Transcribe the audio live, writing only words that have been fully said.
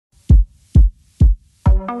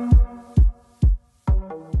For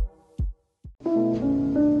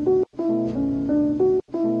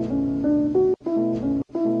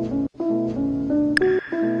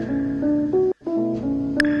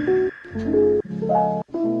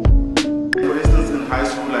instance, in high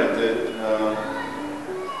school I did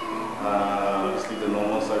obviously the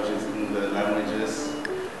normal subjects in the languages,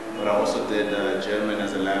 but I also did German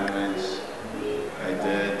as a language. I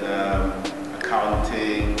did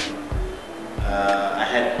accounting. I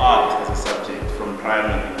had art as a subject from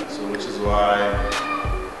primary, so which is why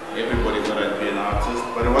everybody thought I'd be an artist,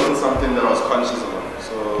 but it wasn't something that I was conscious of.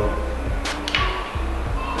 So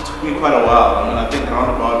it took me quite a while. I mean, I think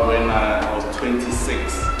around about when I was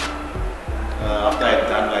 26. After I'd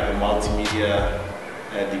done like a multimedia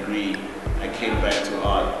degree, I came back to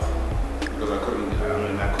art because I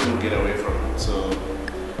couldn't get away from it. So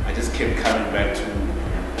I just kept coming back to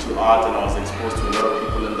art, and I was exposed to a lot of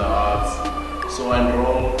people in the arts. So I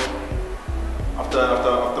enrolled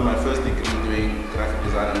after my first degree doing graphic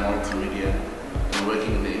design and multimedia and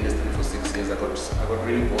working in the industry for 6 years. I got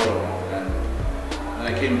really bored of it, and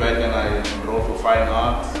I came back and I enrolled for fine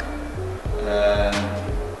art. And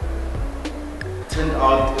turned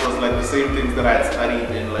out it was like the same things that I had studied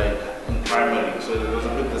in primary, so it was a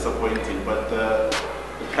bit disappointing, but the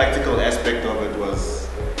practical aspect of it was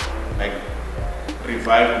like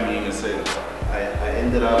revived me in a sense. I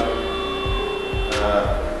ended up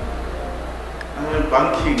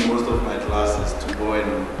bunking most of my classes to go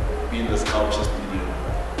and be in the sculpture studio,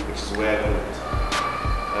 which is where I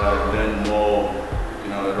could learn more. You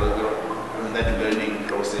know, that learning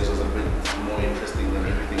process was a bit more interesting than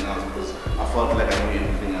everything else because I felt like I knew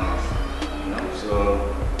everything else, you know. So,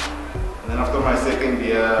 and then after my second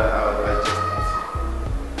year,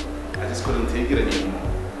 I just couldn't take it anymore.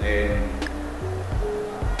 And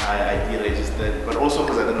I deregistered, but also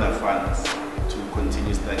because I didn't have funds to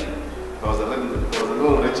continue studying. I was a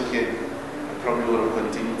little rich kid.